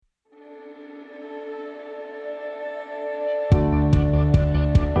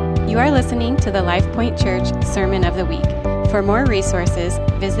You are listening to the LifePoint Church Sermon of the Week. For more resources,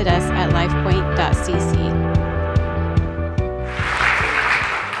 visit us at lifepoint.cc.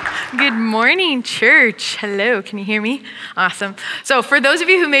 Good morning, church. Hello, can you hear me? Awesome. So for those of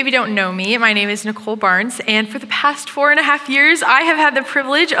you who maybe don't know me, my name is Nicole Barnes, and for the past 4.5 years, I have had the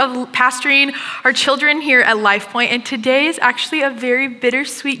privilege of pastoring our children here at LifePoint, and today is actually a very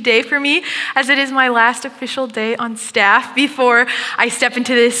bittersweet day for me, as it is my last official day on staff before I step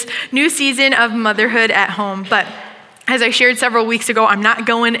into this new season of motherhood at home. But as I shared several weeks ago, I'm not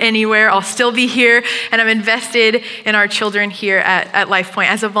going anywhere. I'll still be here, and I'm invested in our children here at LifePoint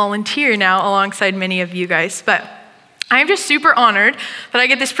as a volunteer now alongside many of you guys. But I'm just super honored that I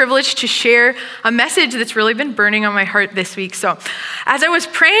get this privilege to share a message that's really been burning on my heart this week. So as I was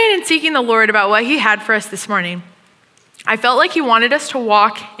praying and seeking the Lord about what he had for us this morning, I felt like he wanted us to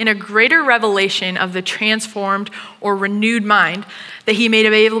walk in a greater revelation of the transformed or renewed mind that he made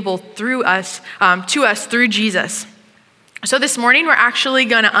available through us, to us through Jesus. So this morning, we're actually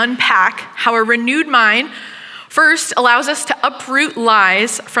going to unpack how a renewed mind first allows us to uproot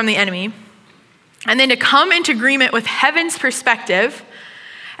lies from the enemy, and then to come into agreement with heaven's perspective,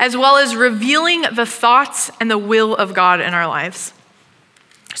 as well as revealing the thoughts and the will of God in our lives.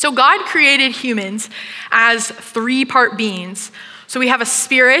 So God created humans as three-part beings. So we have a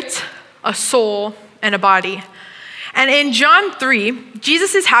spirit, a soul, and a body. And in John 3,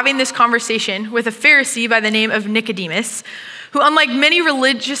 Jesus is having this conversation with a Pharisee by the name of Nicodemus, who, unlike many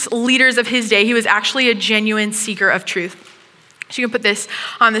religious leaders of his day, he was actually a genuine seeker of truth. So you can put this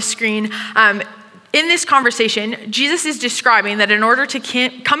on the screen. In this conversation, Jesus is describing that in order to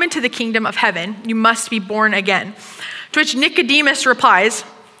come into the kingdom of heaven, you must be born again. To which Nicodemus replies,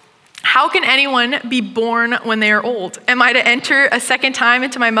 "How can anyone be born when they are old? Am I to enter a second time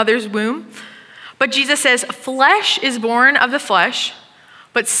into my mother's womb?" But Jesus says, "Flesh is born of the flesh,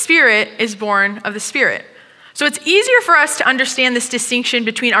 but spirit is born of the spirit." So it's easier for us to understand this distinction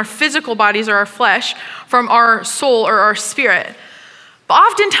between our physical bodies or our flesh from our soul or our spirit. But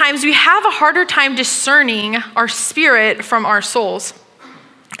oftentimes we have a harder time discerning our spirit from our souls.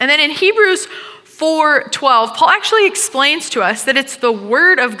 And then in Hebrews 4:12, Paul actually explains to us that it's the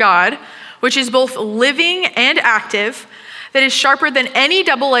word of God, which is both living and active, that is sharper than any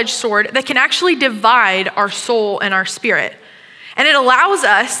double-edged sword that can actually divide our soul and our spirit. And it allows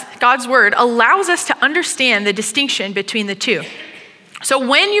us, God's word, allows us to understand the distinction between the two. So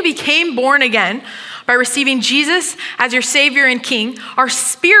when you became born again by receiving Jesus as your Savior and King, our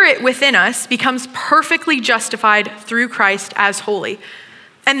spirit within us becomes perfectly justified through Christ as holy.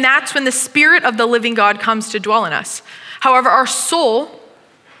 And that's when the Spirit of the living God comes to dwell in us. However, our soul,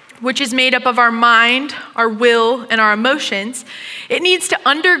 which is made up of our mind, our will, and our emotions, it needs to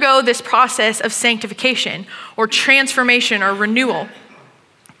undergo this process of sanctification or transformation or renewal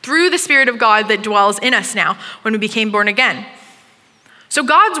through the Spirit of God that dwells in us now when we became born again. So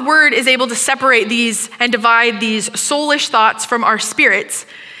God's word is able to separate these and divide these soulish thoughts from our spirits,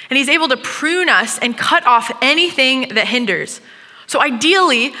 and he's able to prune us and cut off anything that hinders. So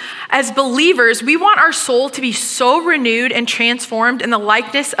ideally, as believers, we want our soul to be so renewed and transformed in the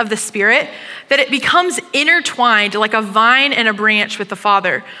likeness of the Spirit that it becomes intertwined like a vine and a branch with the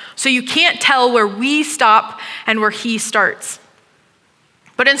Father. So you can't tell where we stop and where he starts.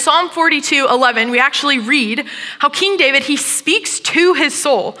 But in Psalm 42:11, we actually read how King David, he speaks to his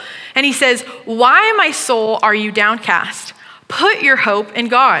soul, and he says, "Why, my soul, are you downcast? Put your hope in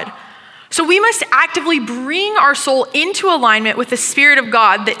God." So we must actively bring our soul into alignment with the Spirit of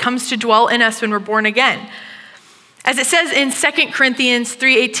God that comes to dwell in us when we're born again. As it says in 2 Corinthians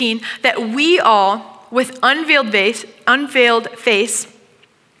 3:18, that we all, with unveiled face,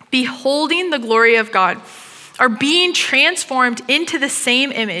 beholding the glory of God, are being transformed into the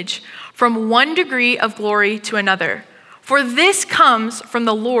same image from one degree of glory to another. For this comes from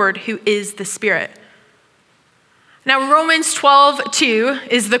the Lord who is the Spirit. Now, Romans 12:2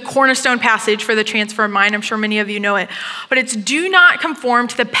 is the cornerstone passage for the transformed mind. I'm sure many of you know it. But it's, "Do not conform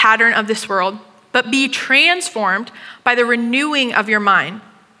to the pattern of this world, but be transformed by the renewing of your mind,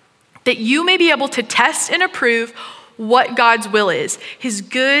 that you may be able to test and approve what God's will is, his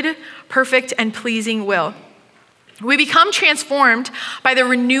good, perfect, and pleasing will." We become transformed by the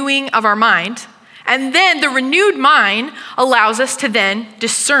renewing of our mind, and then the renewed mind allows us to then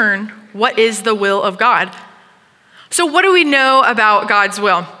discern what is the will of God. So what do we know about God's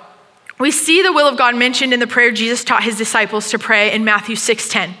will? We see the will of God mentioned in the prayer Jesus taught his disciples to pray in Matthew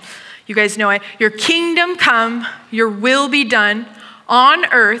 6:10. You guys know it. "Your kingdom come, your will be done on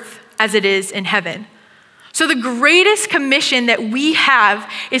earth as it is in heaven." So the greatest commission that we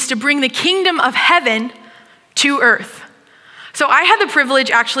have is to bring the kingdom of heaven to earth. So I had the privilege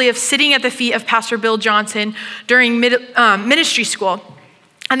actually of sitting at the feet of Pastor Bill Johnson during ministry school.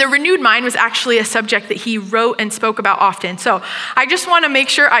 And the renewed mind was actually a subject that he wrote and spoke about often. So I just want to make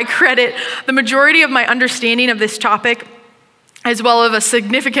sure I credit the majority of my understanding of this topic, as well as a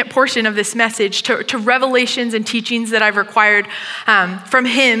significant portion of this message, to revelations and teachings that I've required from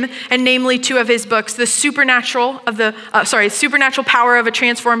him, and namely 2 of his books, The Supernatural Power of a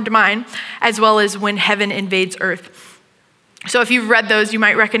Transformed Mind, as well as When Heaven Invades Earth. So if you've read those, you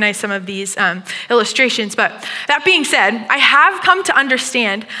might recognize some of these illustrations. But that being said, I have come to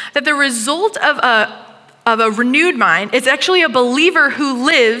understand that the result of a renewed mind is actually a believer who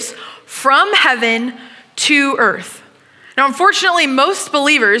lives from heaven to earth. Now, unfortunately, most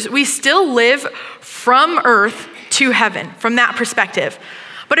believers, we still live from earth to heaven, from that perspective.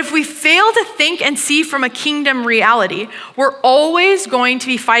 But if we fail to think and see from a kingdom reality, we're always going to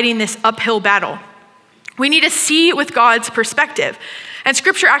be fighting this uphill battle. We need to see with God's perspective. And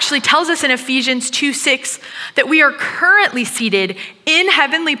scripture actually tells us in Ephesians 2:6 that we are currently seated in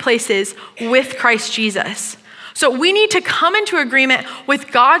heavenly places with Christ Jesus. So we need to come into agreement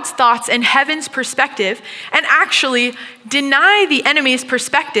with God's thoughts and heaven's perspective and actually deny the enemy's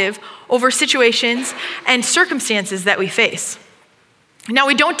perspective over situations and circumstances that we face. Now,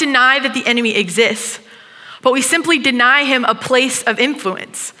 we don't deny that the enemy exists, but we simply deny him a place of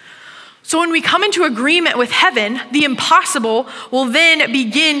influence. So when we come into agreement with heaven, the impossible will then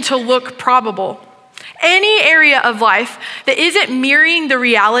begin to look probable. Any area of life that isn't mirroring the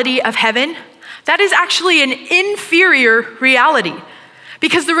reality of heaven, that is actually an inferior reality,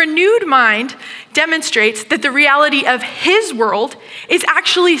 because the renewed mind demonstrates that the reality of his world is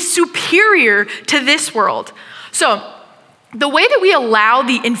actually superior to this world. So the way that we allow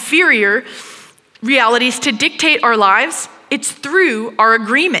the inferior realities to dictate our lives, it's through our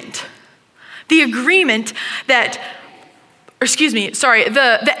agreement. The agreement that,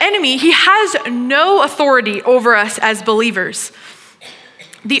 the enemy, he has no authority over us as believers.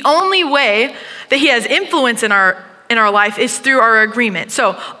 The only way that he has influence in our life is through our agreement.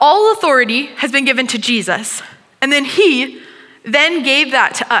 So all authority has been given to Jesus, and then he then gave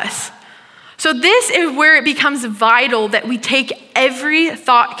that to us. So this is where it becomes vital that we take every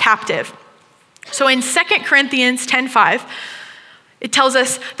thought captive. So in 2 Corinthians 10:5, it tells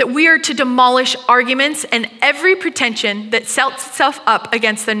us that we are to demolish arguments and every pretension that sets itself up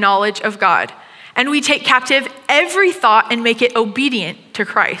against the knowledge of God. And we take captive every thought and make it obedient to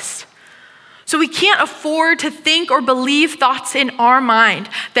Christ. So we can't afford to think or believe thoughts in our mind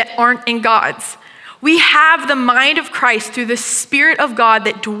that aren't in God's. We have the mind of Christ through the Spirit of God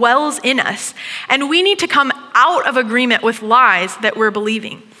that dwells in us. And we need to come out of agreement with lies that we're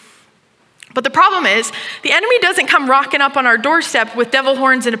believing. But the problem is, the enemy doesn't come rocking up on our doorstep with devil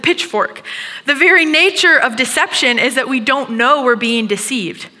horns and a pitchfork. The very nature of deception is that we don't know we're being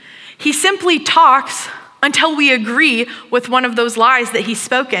deceived. He simply talks until we agree with one of those lies that he's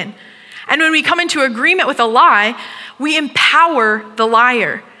spoken. And when we come into agreement with a lie, we empower the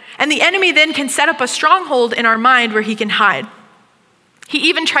liar. And the enemy then can set up a stronghold in our mind where he can hide. He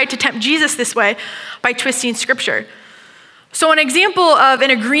even tried to tempt Jesus this way by twisting scripture. So an example of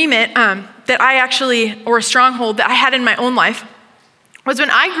an agreement or a stronghold that I had in my own life was when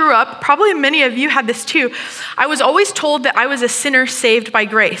I grew up, probably many of you had this too, I was always told that I was a sinner saved by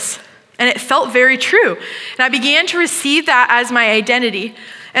grace. And it felt very true. And I began to receive that as my identity.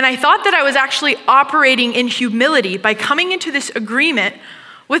 And I thought that I was actually operating in humility by coming into this agreement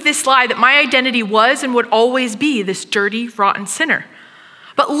with this lie that my identity was and would always be this dirty, rotten sinner.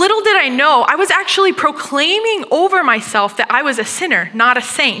 But little did I know, I was actually proclaiming over myself that I was a sinner, not a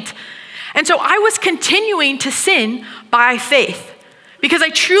saint. And so I was continuing to sin by faith because I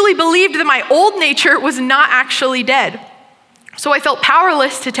truly believed that my old nature was not actually dead. So I felt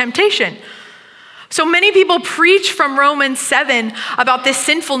powerless to temptation. So many people preach from Romans 7 about this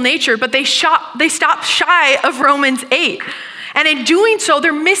sinful nature, but they stop shy of Romans 8. And in doing so,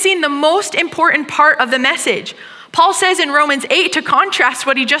 they're missing the most important part of the message. Paul says in Romans 8, to contrast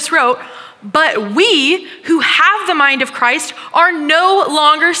what he just wrote, but we who have the mind of Christ are no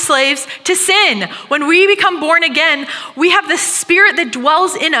longer slaves to sin. When we become born again, we have the Spirit that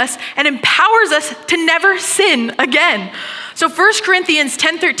dwells in us and empowers us to never sin again. So 1 Corinthians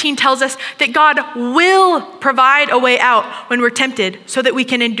 10:13 tells us that God will provide a way out when we're tempted so that we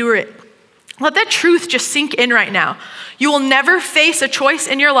can endure it. Let that truth just sink in right now. You will never face a choice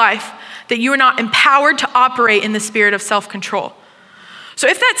in your life that you are not empowered to operate in the spirit of self-control. So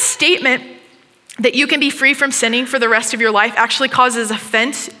if that statement that you can be free from sinning for the rest of your life actually causes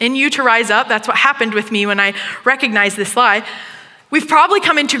offense in you to rise up, that's what happened with me when I recognized this lie, we've probably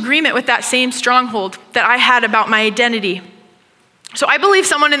come into agreement with that same stronghold that I had about my identity. So I believe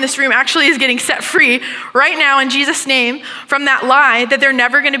someone in this room actually is getting set free right now in Jesus' name from that lie that they're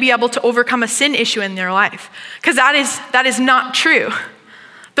never going to be able to overcome a sin issue in their life. Because that is not true.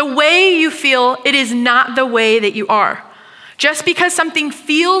 The way you feel, it is not the way that you are. Just because something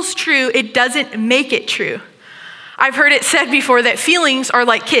feels true, it doesn't make it true. I've heard it said before that feelings are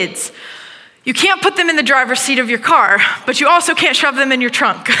like kids. You can't put them in the driver's seat of your car, but you also can't shove them in your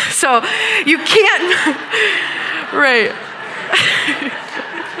trunk. So you can't, right.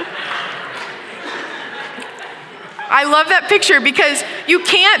 I love that picture because you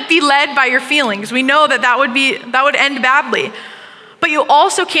can't be led by your feelings. We know that would end badly. But you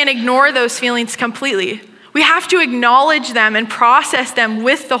also can't ignore those feelings completely. We have to acknowledge them and process them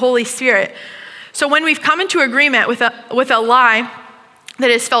with the Holy Spirit. So when we've come into agreement with a lie that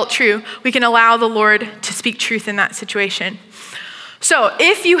is felt true, we can allow the Lord to speak truth in that situation. So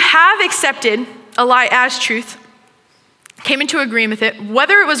if you have accepted a lie as truth, came into agreement with it,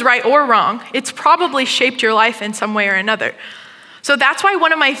 whether it was right or wrong, it's probably shaped your life in some way or another. So that's why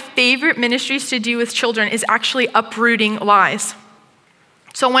one of my favorite ministries to do with children is actually uprooting lies.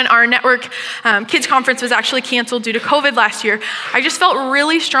 So when our network kids conference was actually canceled due to COVID last year, I just felt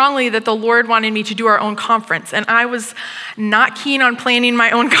really strongly that the Lord wanted me to do our own conference. And I was not keen on planning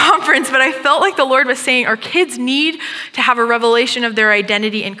my own conference, but I felt like the Lord was saying our kids need to have a revelation of their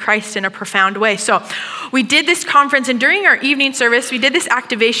identity in Christ in a profound way. So we did this conference, and during our evening service, we did this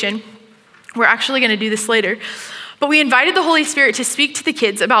activation. We're actually going to do this later. But we invited the Holy Spirit to speak to the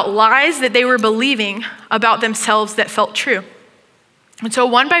kids about lies that they were believing about themselves that felt true. And so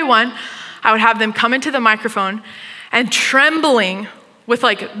one by one, I would have them come into the microphone and trembling with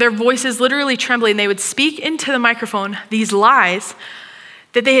their voices literally trembling, they would speak into the microphone these lies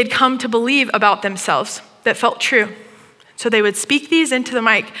that they had come to believe about themselves that felt true. So they would speak these into the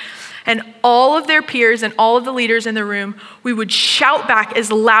mic, and all of their peers and all of the leaders in the room, we would shout back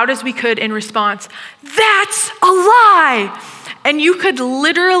as loud as we could in response, "That's a lie!" And you could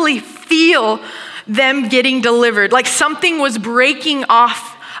literally feel them getting delivered, like something was breaking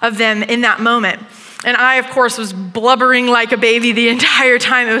off of them in that moment. And I, of course, was blubbering like a baby the entire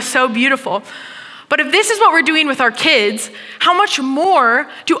time. It was so beautiful. But if this is what we're doing with our kids, how much more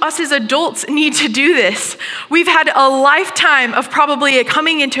do us as adults need to do this? We've had a lifetime of probably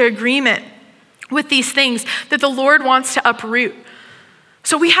coming into agreement with these things that the Lord wants to uproot.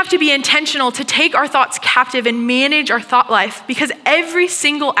 So we have to be intentional to take our thoughts captive and manage our thought life, because every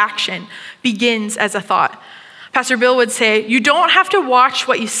single action begins as a thought. Pastor Bill would say, you don't have to watch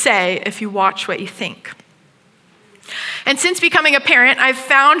what you say if you watch what you think. And since becoming a parent, I've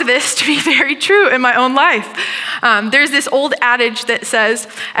found this to be very true in my own life. There's this old adage that says,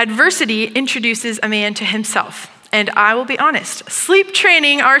 adversity introduces a man to himself. And I will be honest, sleep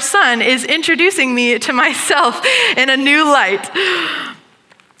training our son is introducing me to myself in a new light.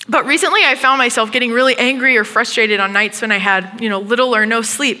 But recently I found myself getting really angry or frustrated on nights when I had, little or no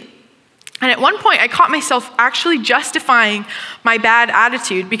sleep. And at one point I caught myself actually justifying my bad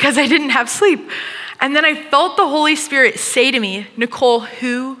attitude because I didn't have sleep. And then I felt the Holy Spirit say to me, Nicole,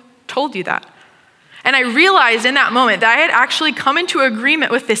 who told you that? And I realized in that moment that I had actually come into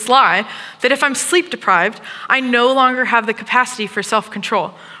agreement with this lie that if I'm sleep deprived, I no longer have the capacity for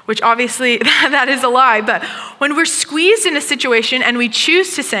self-control, which obviously that is a lie. But when we're squeezed in a situation and we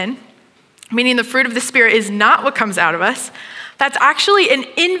choose to sin, meaning the fruit of the Spirit is not what comes out of us, that's actually an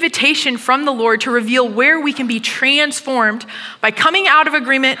invitation from the Lord to reveal where we can be transformed by coming out of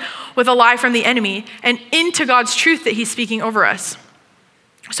agreement with a lie from the enemy and into God's truth that he's speaking over us.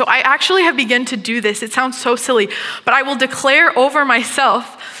 So I actually have begun to do this. It sounds so silly, but I will declare over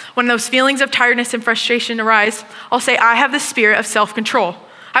myself when those feelings of tiredness and frustration arise, I'll say, I have the spirit of self-control.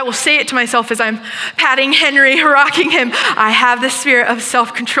 I will say it to myself as I'm patting Henry, rocking him. I have the spirit of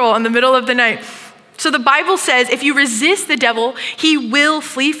self-control in the middle of the night. So the Bible says if you resist the devil, he will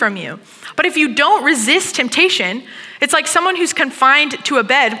flee from you. But if you don't resist temptation, it's like someone who's confined to a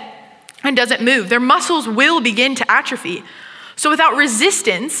bed and doesn't move. Their muscles will begin to atrophy. So without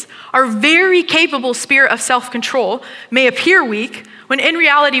resistance, our very capable spirit of self-control may appear weak, when in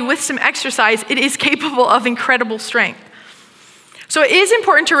reality, with some exercise, it is capable of incredible strength. So it is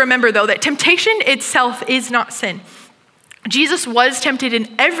important to remember, though, that temptation itself is not sin. Jesus was tempted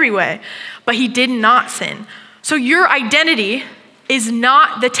in every way, but he did not sin. So your identity is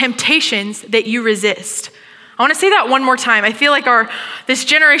not the temptations that you resist. I want to say that one more time. I feel like this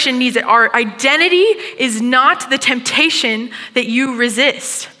generation needs it. Our identity is not the temptation that you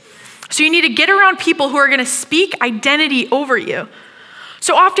resist. So you need to get around people who are going to speak identity over you.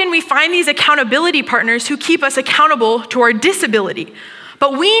 So often we find these accountability partners who keep us accountable to our disability.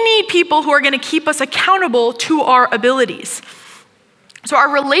 But we need people who are going to keep us accountable to our abilities. So our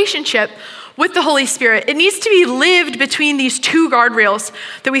relationship with the Holy Spirit, it needs to be lived between these two guardrails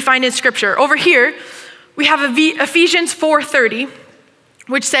that we find in Scripture. Over here, we have Ephesians 4:30,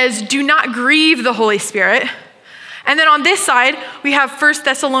 which says, do not grieve the Holy Spirit. And then on this side, we have 1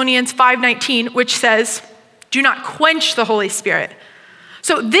 Thessalonians 5:19, which says, do not quench the Holy Spirit.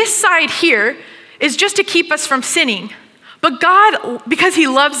 So this side here is just to keep us from sinning. But God, because he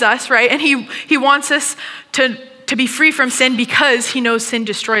loves us, right, and he wants us to be free from sin because he knows sin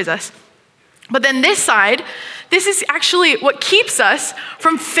destroys us. But then this side, this is actually what keeps us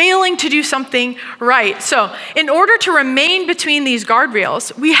from failing to do something right. So in order to remain between these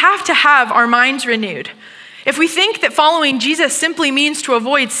guardrails, we have to have our minds renewed. If we think that following Jesus simply means to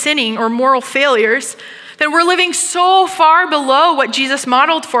avoid sinning or moral failures, then we're living so far below what Jesus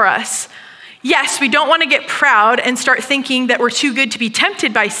modeled for us. Yes, we don't want to get proud and start thinking that we're too good to be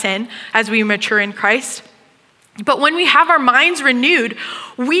tempted by sin as we mature in Christ. But when we have our minds renewed,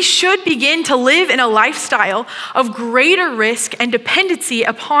 we should begin to live in a lifestyle of greater risk and dependency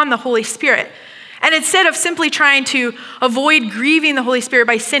upon the Holy Spirit. And instead of simply trying to avoid grieving the Holy Spirit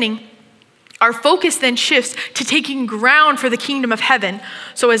by sinning, our focus then shifts to taking ground for the kingdom of heaven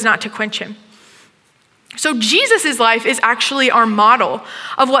so as not to quench him. So Jesus' life is actually our model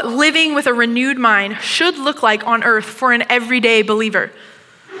of what living with a renewed mind should look like on earth for an everyday believer.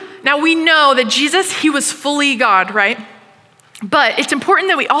 Now we know that Jesus, he was fully God, right? But it's important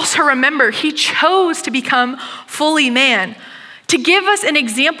that we also remember he chose to become fully man, to give us an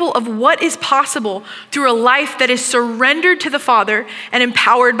example of what is possible through a life that is surrendered to the Father and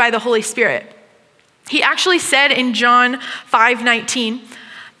empowered by the Holy Spirit. He actually said in John 5:19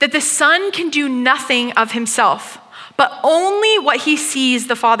 that the Son can do nothing of himself, but only what he sees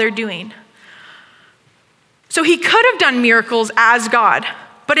the Father doing. So he could have done miracles as God,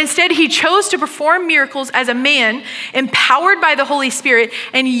 but instead he chose to perform miracles as a man, empowered by the Holy Spirit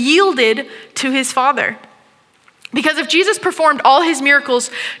and yielded to his Father. Because if Jesus performed all his miracles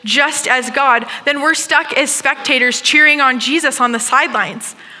just as God, then we're stuck as spectators cheering on Jesus on the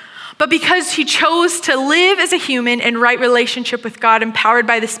sidelines. But because he chose to live as a human in right relationship with God, empowered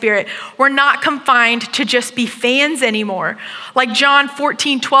by the Spirit, we're not confined to just be fans anymore. Like John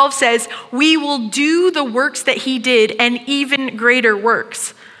 14:12 says, we will do the works that he did and even greater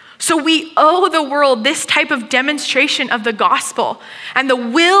works. So we owe the world this type of demonstration of the gospel and the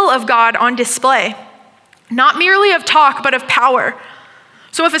will of God on display, not merely of talk, but of power.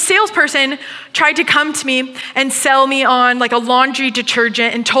 So if a salesperson tried to come to me and sell me on like a laundry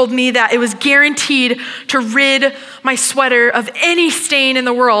detergent and told me that it was guaranteed to rid my sweater of any stain in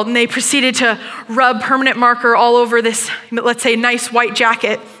the world, and they proceeded to rub permanent marker all over this, let's say, nice white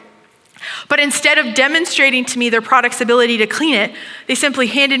jacket, but instead of demonstrating to me their product's ability to clean it, they simply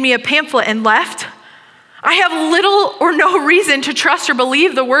handed me a pamphlet and left, I have little or no reason to trust or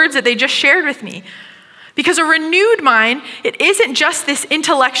believe the words that they just shared with me. Because a renewed mind, it isn't just this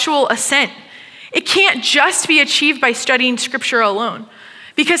intellectual assent. It can't just be achieved by studying scripture alone.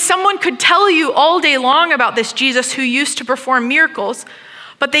 Because someone could tell you all day long about this Jesus who used to perform miracles,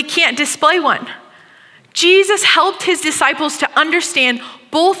 but they can't display one. Jesus helped his disciples to understand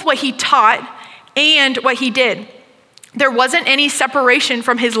both what he taught and what he did. There wasn't any separation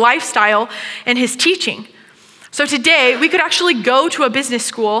from his lifestyle and his teaching. So today, we could actually go to a business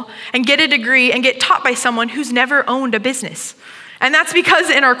school and get a degree and get taught by someone who's never owned a business. And that's because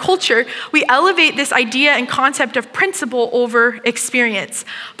in our culture, we elevate this idea and concept of principle over experience.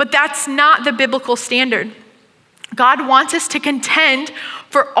 But that's not the biblical standard. God wants us to contend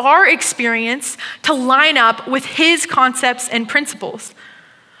for our experience to line up with his concepts and principles.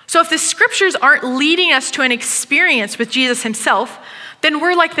 So if the scriptures aren't leading us to an experience with Jesus himself, then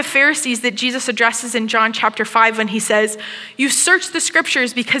we're like the Pharisees that Jesus addresses in John chapter 5 when he says, you search the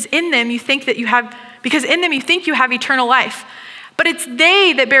scriptures because in them you think you have eternal life. But it's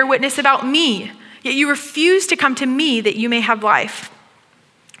they that bear witness about me, yet you refuse to come to me that you may have life.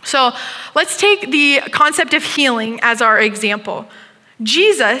 So let's take the concept of healing as our example.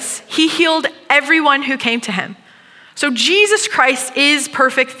 Jesus, he healed everyone who came to him. So Jesus Christ is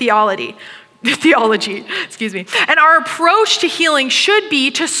perfect theology. And our approach to healing should be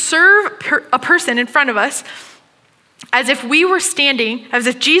to serve a person in front of us as if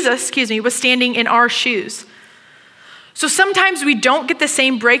Jesus was standing in our shoes. So sometimes we don't get the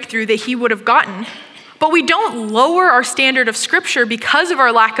same breakthrough that he would have gotten, but we don't lower our standard of scripture because of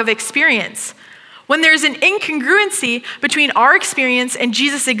our lack of experience. When there's an incongruency between our experience and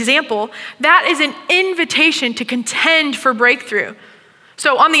Jesus' example, that is an invitation to contend for breakthrough.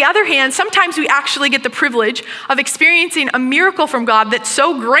 So on the other hand, sometimes we actually get the privilege of experiencing a miracle from God that's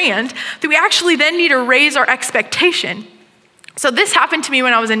so grand that we actually then need to raise our expectation. So this happened to me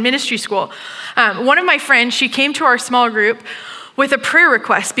when I was in ministry school. One of my friends, she came to our small group with a prayer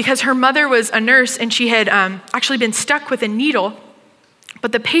request because her mother was a nurse and she had actually been stuck with a needle,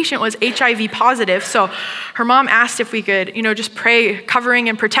 but the patient was HIV positive. So her mom asked if we could, just pray covering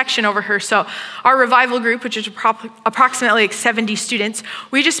and protection over her. So our revival group, which is approximately 70 students,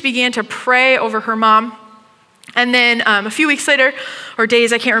 we just began to pray over her mom. And then a few weeks later, or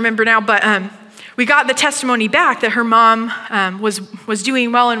days, I can't remember now, but we got the testimony back that her mom was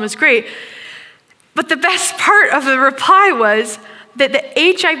doing well and was great. But the best part of the reply was that the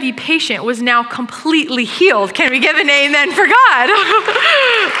HIV patient was now completely healed. Can we give an amen for God?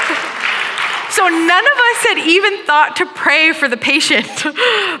 So none of us had even thought to pray for the patient,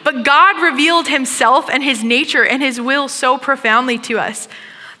 but God revealed himself and his nature and his will so profoundly to us.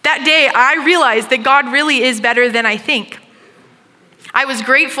 That day, I realized that God really is better than I think. I was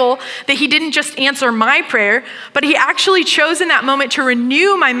grateful that he didn't just answer my prayer, but he actually chose in that moment to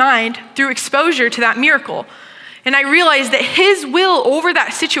renew my mind through exposure to that miracle. And I realized that his will over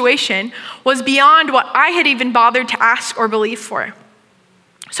that situation was beyond what I had even bothered to ask or believe for.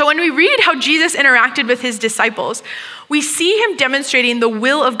 So when we read how Jesus interacted with his disciples, we see him demonstrating the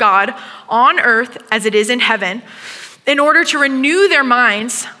will of God on earth as it is in heaven in order to renew their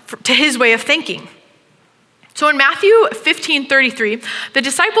minds to his way of thinking. So in Matthew 15:33, the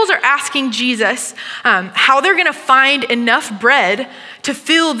disciples are asking Jesus how they're going to find enough bread to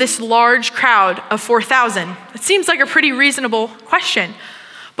fill this large crowd of 4,000. It seems like a pretty reasonable question.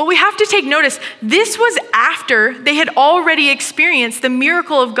 But we have to take notice, this was after they had already experienced the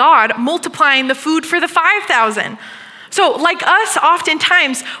miracle of God multiplying the food for the 5,000. So like us,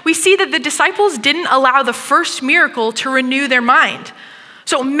 oftentimes, we see that the disciples didn't allow the first miracle to renew their mind.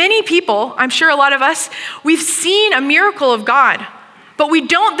 So many people, I'm sure a lot of us, we've seen a miracle of God, but we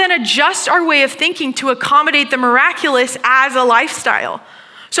don't then adjust our way of thinking to accommodate the miraculous as a lifestyle.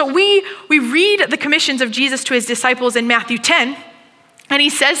 So we read the commissions of Jesus to his disciples in Matthew 10, and he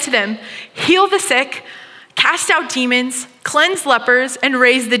says to them, heal the sick, cast out demons, cleanse lepers, and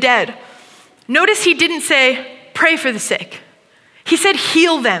raise the dead. Notice he didn't say, pray for the sick. He said,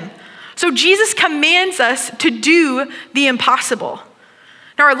 heal them. So Jesus commands us to do the impossible.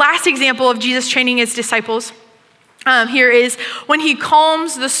 Now, our last example of Jesus training his disciples here is when he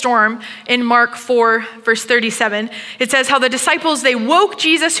calms the storm in Mark 4, verse 37. It says how the disciples, they woke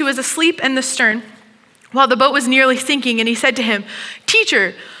Jesus who was asleep in the stern while the boat was nearly sinking, and he said to him,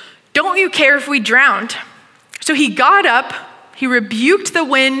 teacher, don't you care if we drowned? So he got up, he rebuked the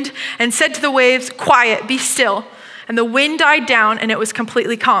wind and said to the waves, quiet, be still. And the wind died down and it was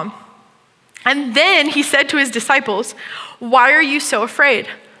completely calm. And then he said to his disciples, why are you so afraid?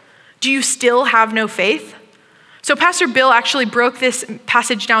 Do you still have no faith? So Pastor Bill actually broke this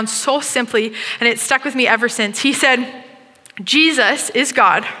passage down so simply, and it stuck with me ever since. He said, Jesus is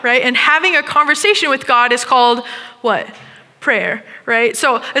God, right? And having a conversation with God is called what? Prayer, right?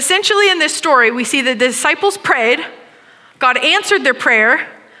 So essentially in this story, we see that the disciples prayed, God answered their prayer,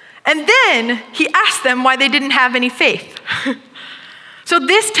 and then he asked them why they didn't have any faith. So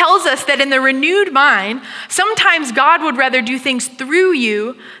this tells us that in the renewed mind, sometimes God would rather do things through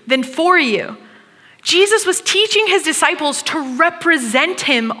you than for you. Jesus was teaching his disciples to represent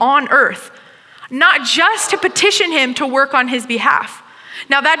him on earth, not just to petition him to work on his behalf.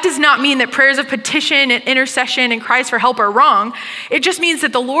 Now, that does not mean that prayers of petition and intercession and cries for help are wrong. It just means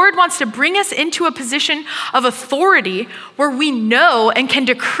that the Lord wants to bring us into a position of authority where we know and can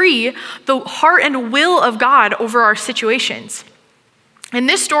decree the heart and will of God over our situations. In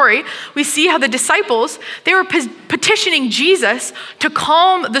this story, we see how the disciples, they were petitioning Jesus to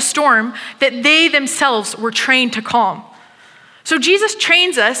calm the storm that they themselves were trained to calm. So Jesus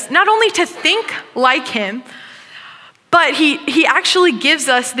trains us not only to think like him, but he actually gives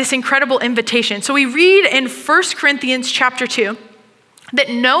us this incredible invitation. So we read in 1 Corinthians chapter 2 that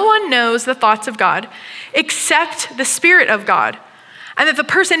no one knows the thoughts of God except the Spirit of God. And that the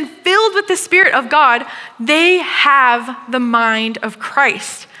person filled with the Spirit of God, they have the mind of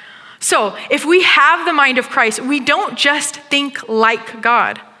Christ. So if we have the mind of Christ, we don't just think like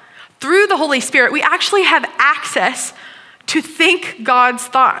God. Through the Holy Spirit, we actually have access to think God's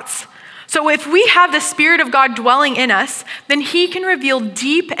thoughts. So if we have the Spirit of God dwelling in us, then he can reveal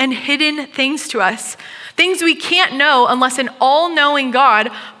deep and hidden things to us, things we can't know unless an all-knowing God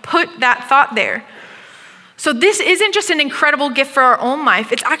put that thought there. So this isn't just an incredible gift for our own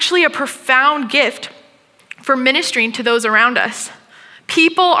life. It's actually a profound gift for ministering to those around us.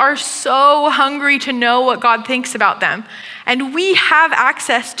 People are so hungry to know what God thinks about them, and we have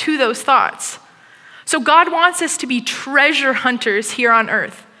access to those thoughts. So God wants us to be treasure hunters here on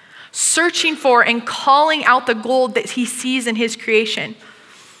earth. searching for and calling out the gold that he sees in his creation.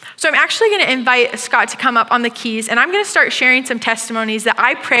 So I'm actually going to invite Scott to come up on the keys, and I'm going to start sharing some testimonies that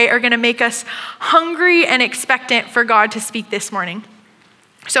I pray are going to make us hungry and expectant for God to speak this morning.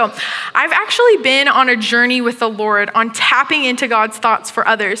 So I've actually been on a journey with the Lord on tapping into God's thoughts for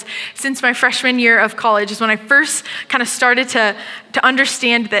others since my freshman year of college is when I first kind of started to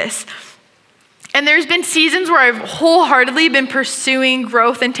understand this. And there's been seasons where I've wholeheartedly been pursuing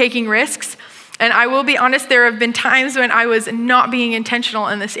growth and taking risks. And I will be honest, there have been times when I was not being intentional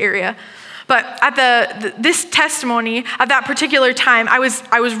in this area. But at this testimony, at that particular time, I was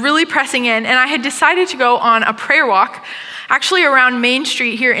really pressing in, and I had decided to go on a prayer walk, actually around Main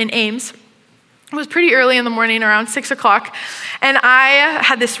Street here in Ames. It was pretty early in the morning, around 6 o'clock, and I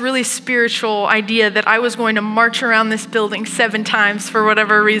had this really spiritual idea that I was going to march around this building 7 times for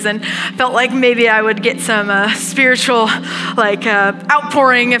whatever reason. Felt like maybe I would get some spiritual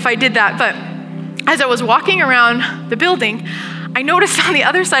outpouring if I did that, but as I was walking around the building, I noticed on the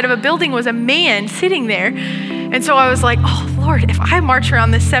other side of a building was a man sitting there. And so I was like, oh Lord, if I march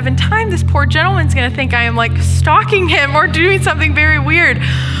around this 7 times, this poor gentleman's gonna think I am like stalking him or doing something very weird.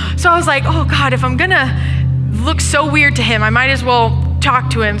 So I was like, oh God, if I'm gonna look so weird to him, I might as well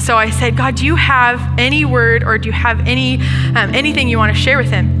talk to him. So I said, God, do you have any word or do you have anything you wanna share with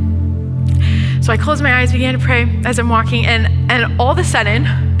him? So I closed my eyes, began to pray as I'm walking, and all of a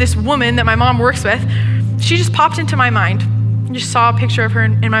sudden, this woman that my mom works with, she just popped into my mind. I just saw a picture of her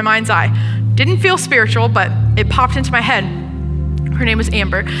in my mind's eye. Didn't feel spiritual, but it popped into my head. Her name was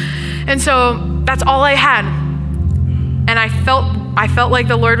Amber. And so that's all I had. And I felt like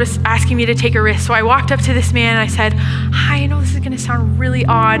the Lord was asking me to take a risk. So I walked up to this man and I said, hi, I know this is gonna sound really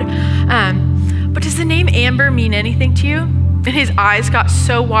odd, but does the name Amber mean anything to you? And his eyes got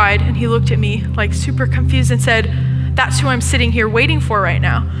so wide and he looked at me like super confused and said, that's who I'm sitting here waiting for right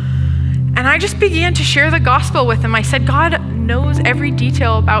now. And I just began to share the gospel with him. I said, God knows every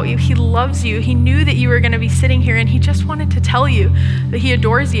detail about you. He loves you. He knew that you were going to be sitting here and he just wanted to tell you that he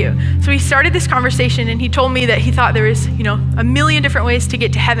adores you. So he started this conversation and he told me that he thought there was, a million different ways to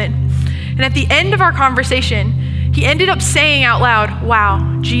get to heaven. And at the end of our conversation, he ended up saying out loud,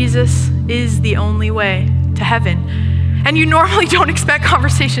 wow, Jesus is the only way to heaven. And you normally don't expect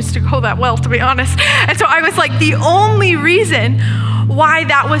conversations to go that well, to be honest. And so I was like, the only reason why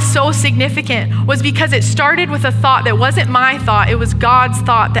that was so significant was because it started with a thought that wasn't my thought, it was God's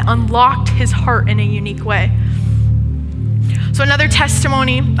thought that unlocked his heart in a unique way. So another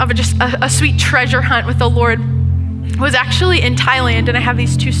testimony of just a sweet treasure hunt with the Lord was actually in Thailand, and I have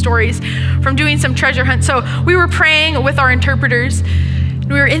these 2 stories from doing some treasure hunt. So we were praying with our interpreters.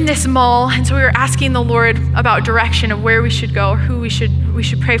 We were in this mall, and so we were asking the Lord about direction of where we should go or who we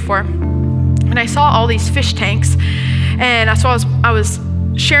should pray for. And I saw all these fish tanks, and so I was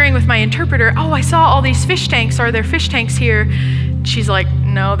sharing with my interpreter, oh, I saw all these fish tanks. Are there fish tanks here? She's like,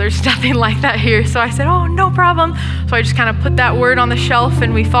 no, there's nothing like that here. So I said, oh, no problem. So I just kind of put that word on the shelf,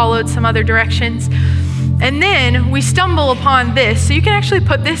 and we followed some other directions. And then we stumble upon this. So you can actually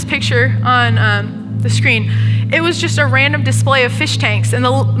put this picture on the screen. It was just a random display of fish tanks, and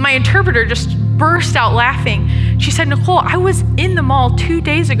my interpreter just burst out laughing. She said, Nicole, I was in the mall 2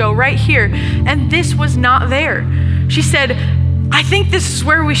 days ago right here, and this was not there. She said, I think this is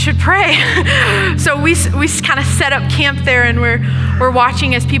where we should pray. So we kind of set up camp there, and we're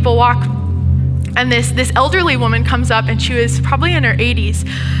watching as people walk. And this elderly woman comes up, and she was probably in her 80s.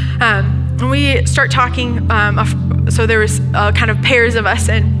 And we start talking. So there was kind of pairs of us,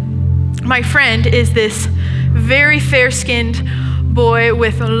 and my friend is this very fair-skinned boy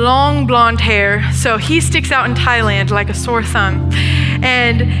with long blonde hair. So he sticks out in Thailand like a sore thumb.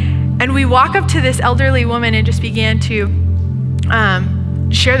 And we walk up to this elderly woman and just began to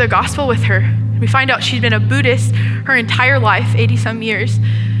share the gospel with her. We find out she'd been a Buddhist her entire life, 80-some years.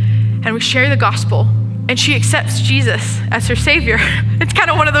 And we share the gospel. And she accepts Jesus as her savior. It's kind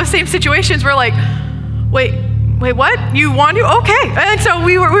of one of those same situations where like, wait, what? You want to? Okay. And so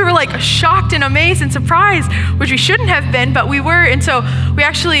we were like shocked and amazed and surprised, which we shouldn't have been, but we were. And so we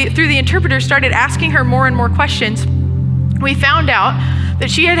actually, through the interpreter, started asking her more and more questions. We found out that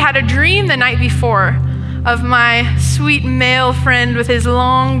she had had a dream the night before of my sweet male friend with his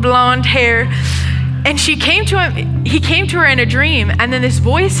long blonde hair. And he came to her in a dream. And then this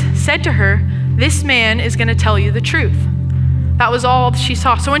voice said to her, this man is going to tell you the truth. That was all she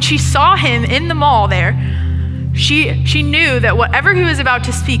saw. So when she saw him in the mall there, she knew that whatever he was about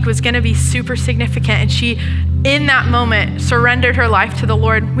to speak was going to be super significant. And she, in that moment, surrendered her life to the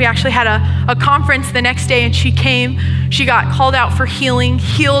Lord. We actually had a conference the next day, and she came. She got called out for healing,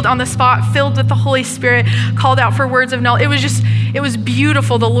 healed on the spot, filled with the Holy Spirit, called out for words of knowledge. It was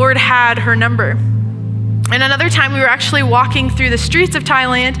beautiful. The Lord had her number. And another time we were actually walking through the streets of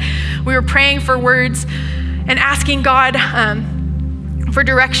Thailand. We were praying for words and asking God for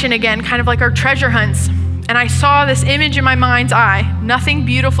direction again, kind of like our treasure hunts. And I saw this image in my mind's eye, nothing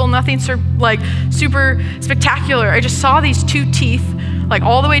beautiful, nothing super spectacular. I just saw these two teeth, like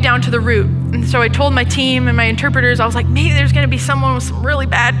all the way down to the root. And so I told my team and my interpreters, I was like, maybe there's gonna be someone with some really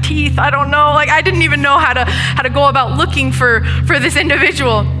bad teeth. I don't know. Like, I didn't even know how to go about looking for this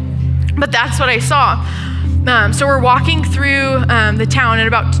individual. But that's what I saw. So we're walking through the town, and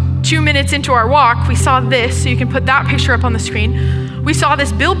about 2 minutes into our walk, we saw this. So you can put that picture up on the screen. We saw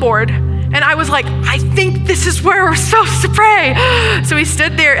this billboard, and I was like, I think this is where we're supposed to pray. So we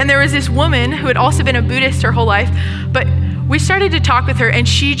stood there, and there was this woman who had also been a Buddhist her whole life, but we started to talk with her, and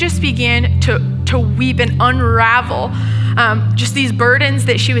she just began to weep and unravel just these burdens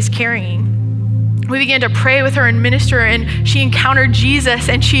that she was carrying. We began to pray with her and minister, and she encountered Jesus,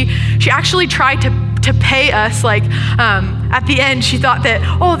 and she actually tried to pay us. Like at the end, she thought that,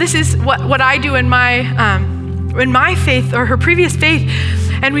 oh, this is what I do in my faith or her previous faith.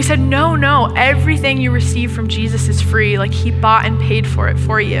 And we said, no, everything you receive from Jesus is free. Like, he bought and paid for it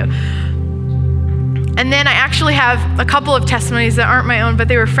for you. And then I actually have a couple of testimonies that aren't my own, but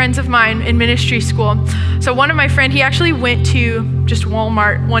they were friends of mine in ministry school. So one of my friends, he actually went to just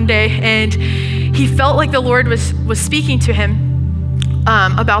Walmart one day, and he felt like the Lord was speaking to him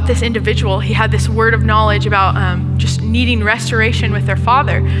about this individual. He had this word of knowledge about just needing restoration with their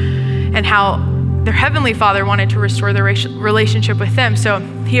father, and how their heavenly Father wanted to restore their relationship with them. So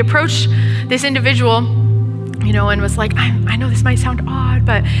he approached this individual, and was like, I know this might sound odd,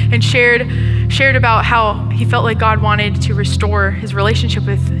 and shared about how he felt like God wanted to restore his relationship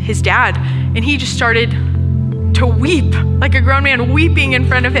with his dad. And he just started to weep, like a grown man weeping in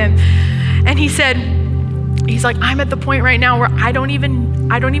front of him. And he's like, I'm at the point right now where I don't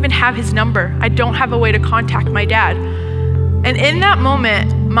even have his number. I don't have a way to contact my dad. And in that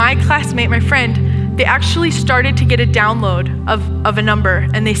moment, my classmate, my friend, they actually started to get a download of a number.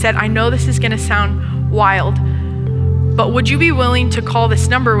 And they said, I know this is gonna sound wild, but would you be willing to call this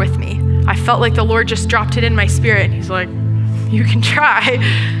number with me? I felt like the Lord just dropped it in my spirit. He's like, you can try.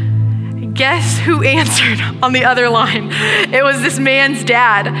 Guess who answered on the other line? It was this man's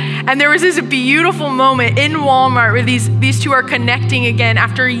dad. And there was this beautiful moment in Walmart where these two are connecting again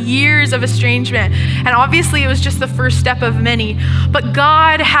after years of estrangement. And obviously it was just the first step of many. But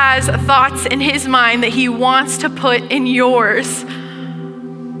God has thoughts in his mind that he wants to put in yours.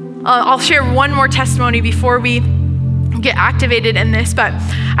 I'll share one more testimony before we get activated in this, but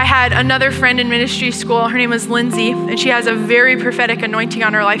I had another friend in ministry school. Her name was Lindsay, and she has a very prophetic anointing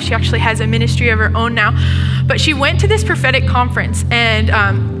on her life. She actually has a ministry of her own now. But she went to this prophetic conference, and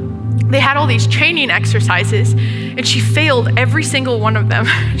they had all these training exercises, and she failed every single one of them.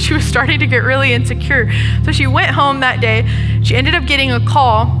 She was starting to get really insecure. So she went home that day. She ended up getting a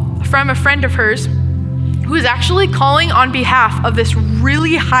call from a friend of hers who was actually calling on behalf of this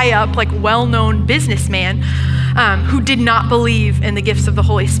really high up, like well-known businessman who did not believe in the gifts of the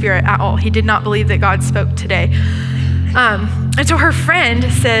Holy Spirit at all. He did not believe that God spoke today. And so her friend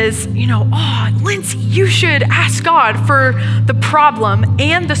says, Lindsay, you should ask God for the problem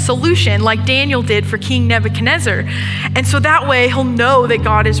and the solution like Daniel did for King Nebuchadnezzar. And so that way he'll know that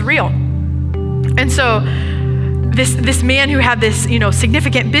God is real. And so this man who had this,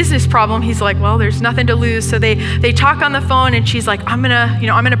 significant business problem, he's like, well, there's nothing to lose. So they talk on the phone, and she's like, I'm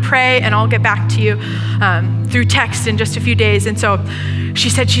gonna pray, and I'll get back to you through text in just a few days. And so she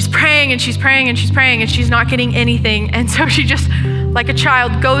said she's praying, and she's praying, and she's praying, and she's not getting anything. And so she just, like a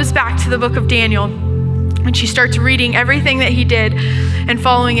child, goes back to the book of Daniel, and she starts reading everything that he did and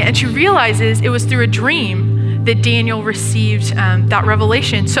following it. And she realizes it was through a dream that Daniel received that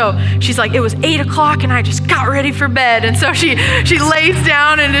revelation. So she's like, it was 8 o'clock and I just got ready for bed. And so she lays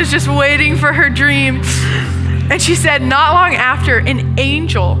down and is just waiting for her dream. And she said not long after, an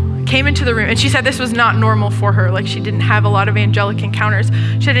angel came into the room. And she said this was not normal for her. Like, she didn't have a lot of angelic encounters.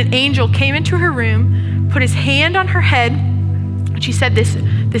 She said an angel came into her room, put his hand on her head. And she said this,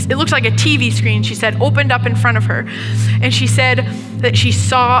 it looks like a TV screen, she said, opened up in front of her. And she said that she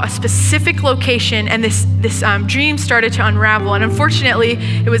saw a specific location, and this dream started to unravel. And unfortunately,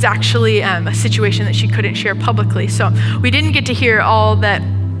 it was actually a situation that she couldn't share publicly. So we didn't get to hear all that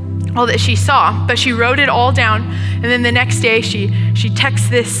all that she saw, but she wrote it all down. And then the next day she texts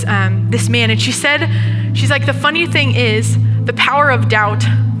this man, and she's like, the funny thing is the power of doubt,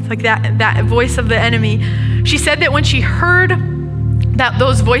 like that voice of the enemy. She said that when she heard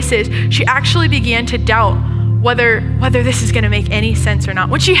those voices, she actually began to doubt whether this is going to make any sense or not.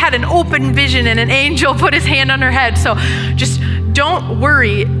 When she had an open vision and an angel put his hand on her head. So just don't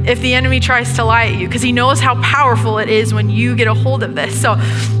worry if the enemy tries to lie at you, because he knows how powerful it is when you get a hold of this. So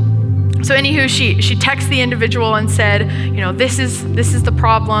anywho, she texted the individual and said, this is the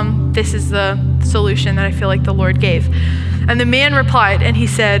problem. This is the solution that I feel like the Lord gave. And the man replied, and he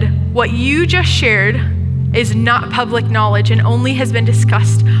said, what you just shared is not public knowledge and only has been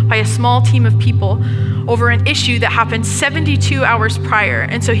discussed by a small team of people over an issue that happened 72 hours prior.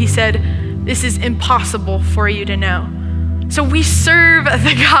 And so he said, this is impossible for you to know. So we serve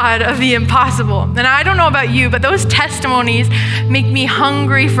the God of the impossible. And I don't know about you, but those testimonies make me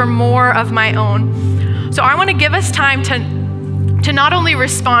hungry for more of my own. So I want to give us time to not only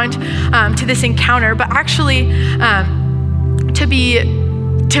respond to this encounter, but actually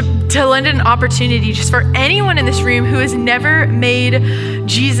to lend an opportunity just for anyone in this room who has never made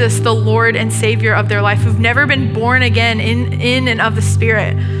Jesus the Lord and Savior of their life, who've never been born again in and of the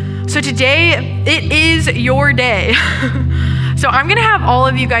Spirit. So today, it is your day. So I'm gonna have all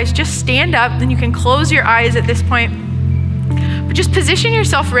of you guys just stand up, and you can close your eyes at this point, but just position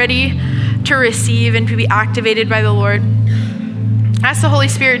yourself ready to receive and to be activated by the Lord. Ask the Holy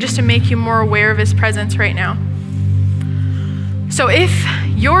Spirit just to make you more aware of his presence right now. So if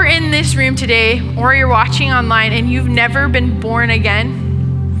you're in this room today or you're watching online and you've never been born again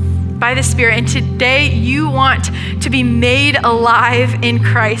by the Spirit, and today you want to be made alive in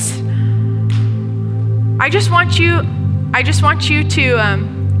Christ, I just want you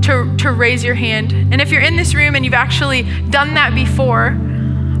to raise your hand. And if you're in this room and you've actually done that before,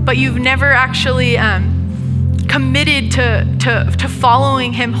 but you've never actually committed to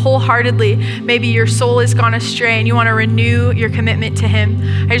following him wholeheartedly, maybe your soul has gone astray and you want to renew your commitment to him,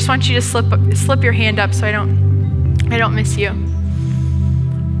 I just want you to slip your hand up so I don't miss you.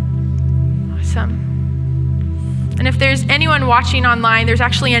 Awesome. And if there's anyone watching online, there's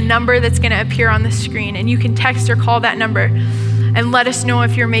actually a number that's going to appear on the screen, and you can text or call that number and let us know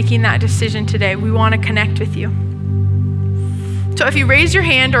if you're making that decision today. We want to connect with you. So if you raised your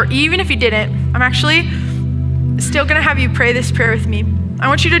hand, or even if you didn't, I'm actually still going to have you pray this prayer with me. I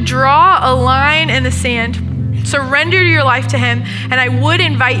want you to draw a line in the sand, surrender your life to him, and I would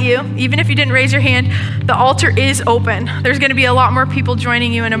invite you, even if you didn't raise your hand, the altar is open. There's going to be a lot more people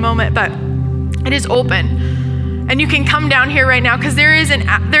joining you in a moment, but it is open. And you can come down here right now, because there is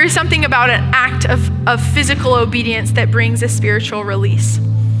something about an act of physical obedience that brings a spiritual release.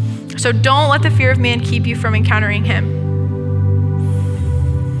 So don't let the fear of man keep you from encountering him.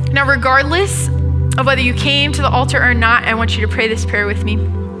 Now, regardless of whether you came to the altar or not, I want you to pray this prayer with me.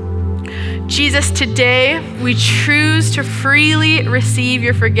 Jesus, today we choose to freely receive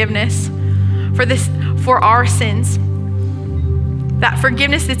your forgiveness for our sins. That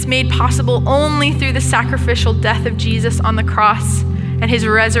forgiveness that's made possible only through the sacrificial death of Jesus on the cross and his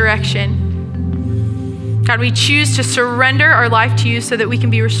resurrection. God, we choose to surrender our life to you so that we can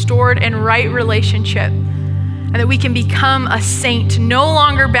be restored in right relationship, and that we can become a saint, no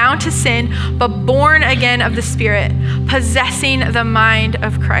longer bound to sin, but born again of the Spirit, possessing the mind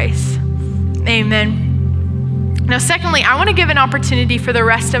of Christ. Amen. Now, secondly, I want to give an opportunity for the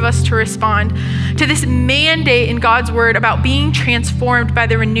rest of us to respond to this mandate in God's word about being transformed by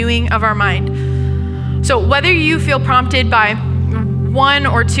the renewing of our mind. So whether you feel prompted by one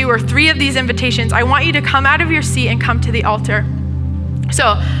or two or three of these invitations, I want you to come out of your seat and come to the altar.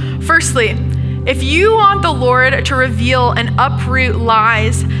 So firstly, if you want the Lord to reveal and uproot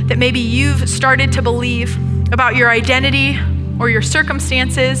lies that maybe you've started to believe about your identity or your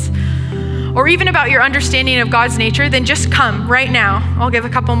circumstances, or even about your understanding of God's nature, then just come right now. I'll give a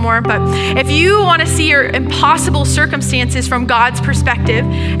couple more, but if you want to see your impossible circumstances from God's perspective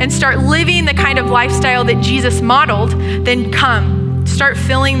and start living the kind of lifestyle that Jesus modeled, then come. Start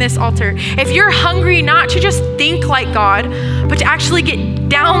filling this altar. If you're hungry not to just think like God, but to actually get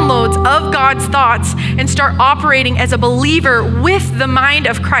downloads of God's thoughts and start operating as a believer with the mind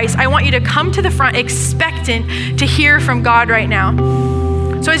of Christ, I want you to come to the front expectant to hear from God right now.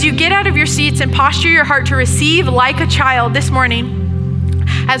 So as you get out of your seats and posture your heart to receive like a child this morning,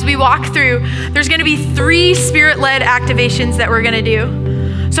 as we walk through, there's going to be 3 spirit-led activations that we're going to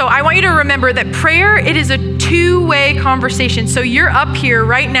do. So I want you to remember that prayer, it is a 2-way conversation. So you're up here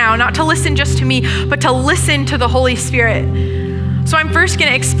right now, not to listen just to me, but to listen to the Holy Spirit. So I'm first going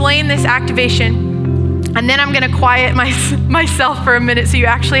to explain this activation, And then I'm going to quiet myself for a minute so you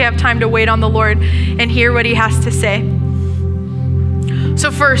actually have time to wait on the Lord and hear what he has to say. So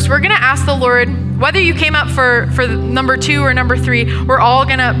first, we're going to ask the Lord, whether you came up for number 2 or number 3, we're all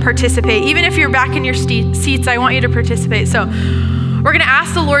going to participate. Even if you're back in your seats, I want you to participate. So we're going to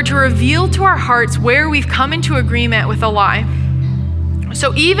ask the Lord to reveal to our hearts where we've come into agreement with a lie.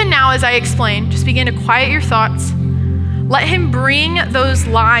 So even now, as I explain, just begin to quiet your thoughts. Let him bring those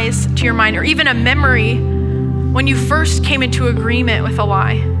lies to your mind, or even a memory when you first came into agreement with a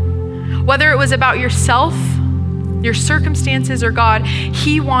lie. Whether it was about yourself, your circumstances, or God,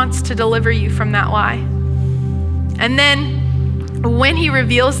 he wants to deliver you from that lie. And then when he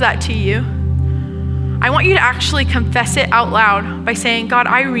reveals that to you, I want you to actually confess it out loud by saying, God,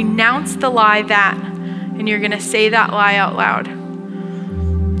 I renounce the lie that, and you're going to say that lie out loud.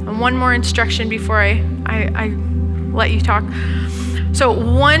 And one more instruction before I let you talk. So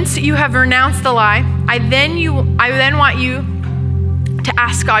once you have renounced the lie, I then want you to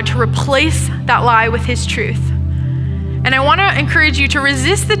ask God to replace that lie with his truth. And I want to encourage you to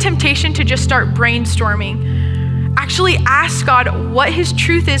resist the temptation to just start brainstorming. Actually ask God what his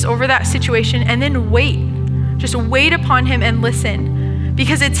truth is over that situation, and then wait. Just wait upon him and listen,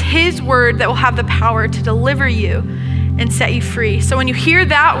 because it's his word that will have the power to deliver you and set you free. So when you hear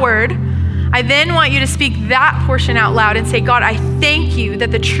that word, I then want you to speak that portion out loud and say, God, I thank you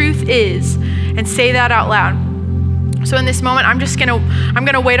that the truth is, and say that out loud. So in this moment, I'm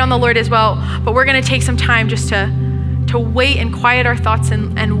going to wait on the Lord as well, but we're going to take some time just to wait and quiet our thoughts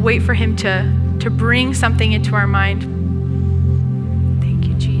and wait for him to bring something into our mind. Thank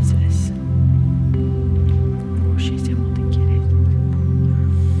you, Jesus.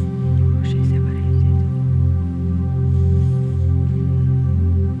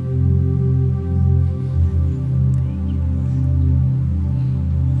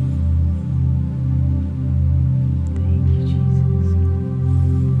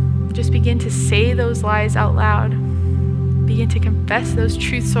 Just begin to say those lies out loud. Begin to confess those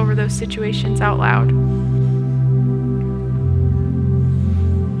truths over those situations out loud.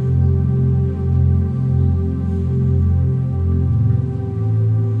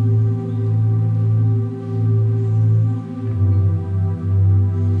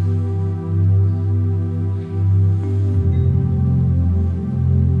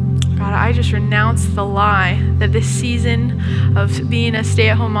 God, I just renounce the lie that this season of being a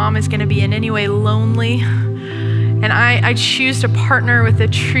stay-at-home mom is going to be in any way lonely. And I choose to partner with the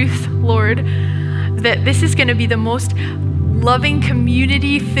truth, Lord, that this is going to be the most loving,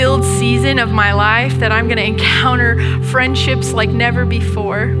 community-filled season of my life, that I'm going to encounter friendships like never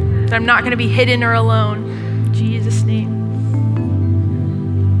before, that I'm not going to be hidden or alone. In Jesus' name.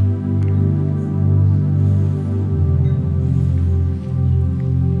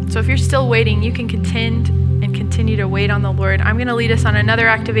 So if you're still waiting, you can continue to wait on the Lord. I'm going to lead us on another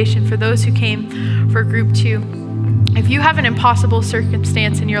activation for those who came for group 2. If you have an impossible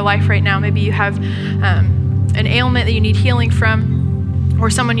circumstance in your life right now, maybe you have an ailment that you need healing from, or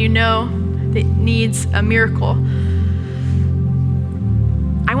someone you know that needs a miracle,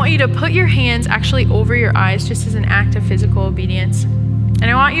 I want you to put your hands actually over your eyes, just as an act of physical obedience. And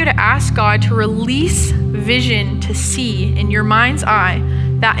I want you to ask God to release vision to see in your mind's eye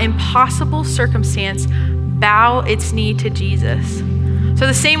that impossible circumstance bow its knee to Jesus. So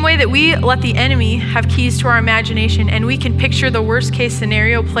the same way that we let the enemy have keys to our imagination and we can picture the worst case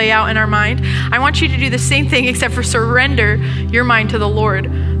scenario play out in our mind, I want you to do the same thing, except for surrender your mind to the Lord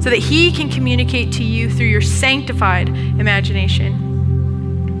so that he can communicate to you through your sanctified imagination.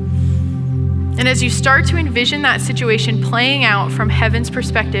 And as you start to envision that situation playing out from heaven's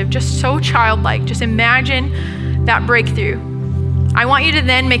perspective, just so childlike, just imagine that breakthrough. I want you to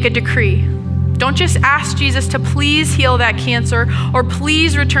then make a decree. Don't just ask Jesus to please heal that cancer or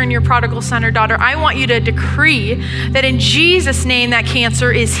please return your prodigal son or daughter. I want you to decree that in Jesus' name that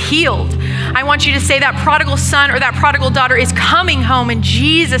cancer is healed. I want you to say that prodigal son or that prodigal daughter is coming home in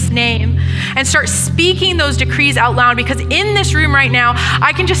Jesus' name, and start speaking those decrees out loud, because in this room right now,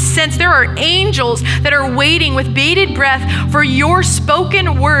 I can just sense there are angels that are waiting with bated breath for your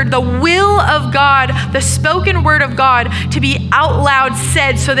spoken word, the will of God, the spoken word of God to be out loud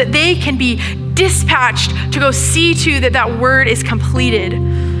said so that they can be dispatched to go see to that word is completed.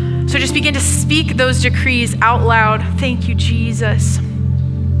 So just begin to speak those decrees out loud. Thank you, Jesus.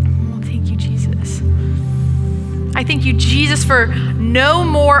 Oh, thank you, Jesus. I thank you, Jesus, for no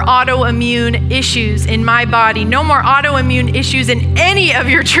more autoimmune issues in my body, no more autoimmune issues in any of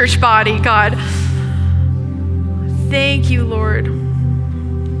your church body, God. Thank you, Lord.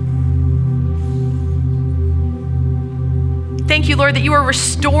 Thank you, Lord, that you are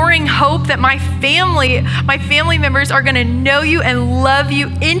restoring hope, that my family members are going to know you and love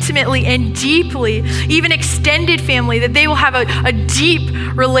you intimately and deeply, even extended family, that they will have a deep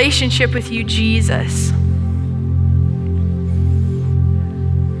relationship with you, Jesus.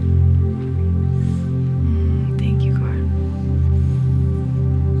 Thank you, God.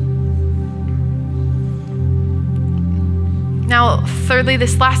 Now, thirdly,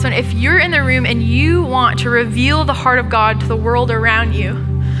 this last one, if you're in the room and you want to reveal the heart of God to the world around you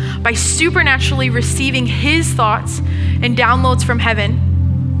by supernaturally receiving his thoughts and downloads from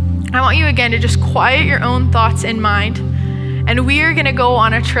heaven, I want you again to just quiet your own thoughts and mind, and we are going to go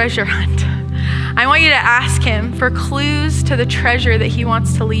on a treasure hunt. I want you to ask him for clues to the treasure that he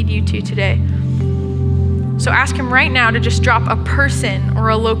wants to lead you to today. So ask him right now to just drop a person or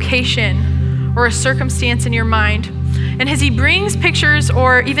a location or a circumstance in your mind. And as he brings pictures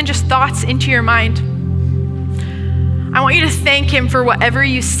or even just thoughts into your mind, I want you to thank him for whatever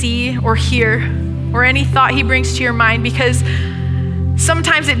you see or hear or any thought he brings to your mind, because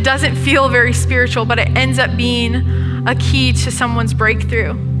sometimes it doesn't feel very spiritual, but it ends up being a key to someone's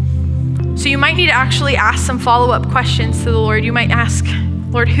breakthrough. So you might need to actually ask some follow-up questions to the Lord. You might ask,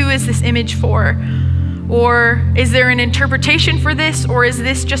 Lord, who is this image for? Or is there an interpretation for this? Or is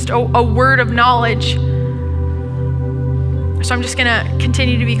this just a word of knowledge? So I'm just going to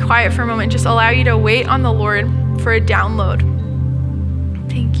continue to be quiet for a moment, just allow you to wait on the Lord for a download.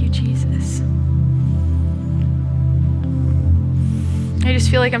 Thank you, Jesus. I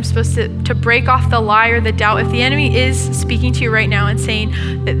just feel like I'm supposed to break off the lie or the doubt. If the enemy is speaking to you right now and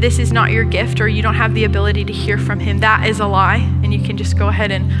saying that this is not your gift or you don't have the ability to hear from him, that is a lie. And you can just go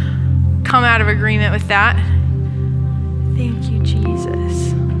ahead and come out of agreement with that. Thank you, Jesus.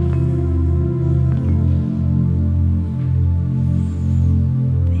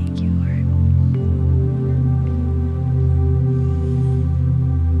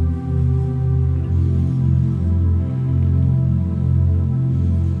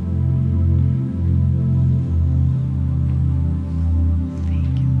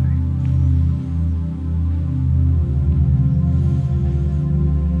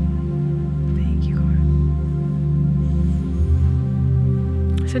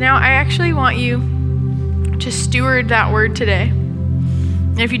 So now I actually want you to steward that word today.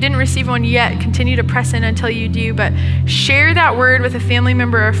 And if you didn't receive one yet, continue to press in until you do, but share that word with a family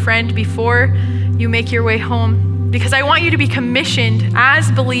member or a friend before you make your way home, because I want you to be commissioned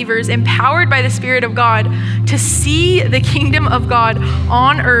as believers, empowered by the Spirit of God, to see the kingdom of God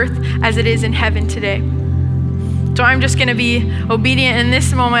on earth as it is in heaven today. So I'm just going to be obedient in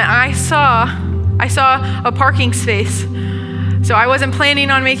this moment. I saw a parking space. So I wasn't planning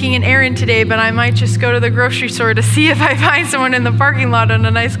on making an errand today, but I might just go to the grocery store to see if I find someone in the parking lot on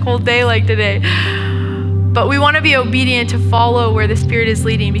a nice cold day like today. But we want to be obedient to follow where the Spirit is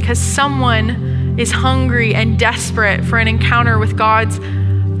leading, because someone is hungry and desperate for an encounter with God's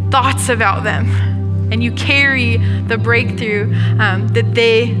thoughts about them. And you carry the breakthrough that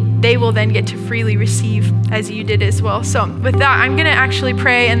they will then get to freely receive, as you did as well. So with that, I'm going to actually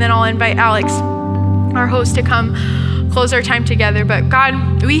pray, and then I'll invite Alex, our host, to come close our time together. But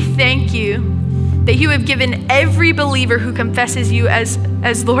God, we thank you that you have given every believer who confesses you as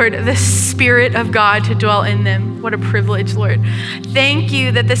Lord, the Spirit of God to dwell in them. What a privilege, Lord. Thank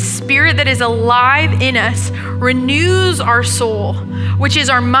you that the Spirit that is alive in us renews our soul, which is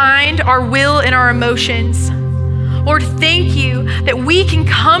our mind, our will, and our emotions. Lord, thank you that we can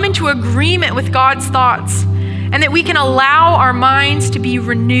come into agreement with God's thoughts, and that we can allow our minds to be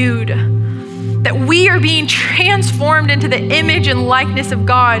renewed, that we are being transformed into the image and likeness of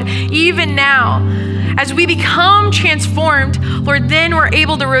God even now. As we become transformed, Lord, then we're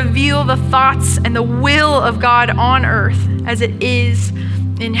able to reveal the thoughts and the will of God on earth as it is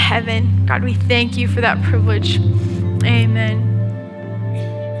in heaven. God, we thank you for that privilege. Amen.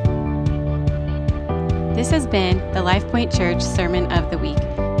 This has been the LifePoint Church Sermon of the Week.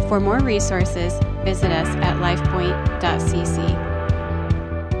 For more resources, visit us at lifepoint.cc.